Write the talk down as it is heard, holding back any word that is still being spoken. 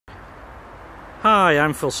Hi,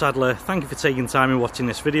 I'm Phil Sadler. Thank you for taking time and watching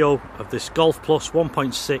this video of this Golf Plus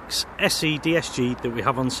 1.6 SE DSG that we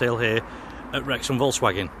have on sale here at Wrexham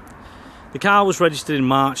Volkswagen. The car was registered in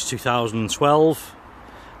March 2012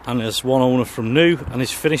 and has one owner from new and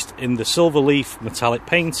is finished in the silver leaf metallic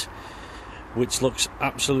paint, which looks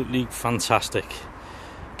absolutely fantastic.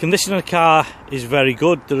 Condition of the car is very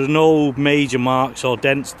good. There are no major marks or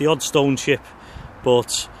dents, the odd stone chip,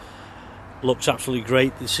 but looks absolutely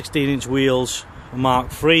great. The 16-inch wheels are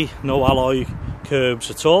mark free, no alloy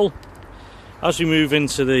curbs at all. As we move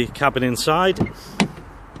into the cabin inside,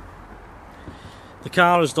 the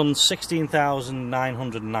car has done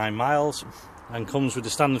 16,909 miles and comes with the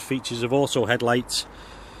standard features of auto headlights,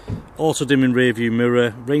 auto dimming rear view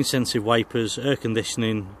mirror, rain sensitive wipers, air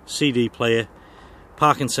conditioning, CD player,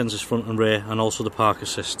 parking sensors front and rear, and also the park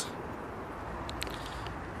assist.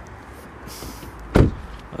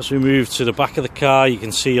 As we move to the back of the car, you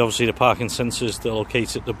can see obviously the parking sensors that are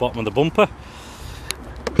located at the bottom of the bumper,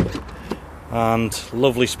 and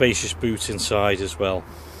lovely spacious boot inside as well.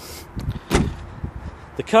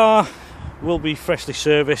 The car will be freshly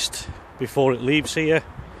serviced before it leaves here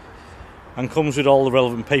and comes with all the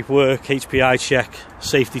relevant paperwork, HPI check,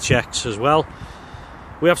 safety checks as well.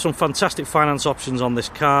 We have some fantastic finance options on this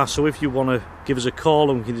car, so if you want to give us a call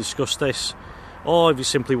and we can discuss this, or if you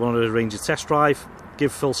simply want to arrange a test drive,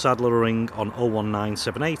 give Phil Sadler a ring on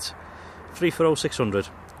 01978 340 600.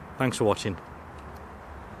 Thanks for watching.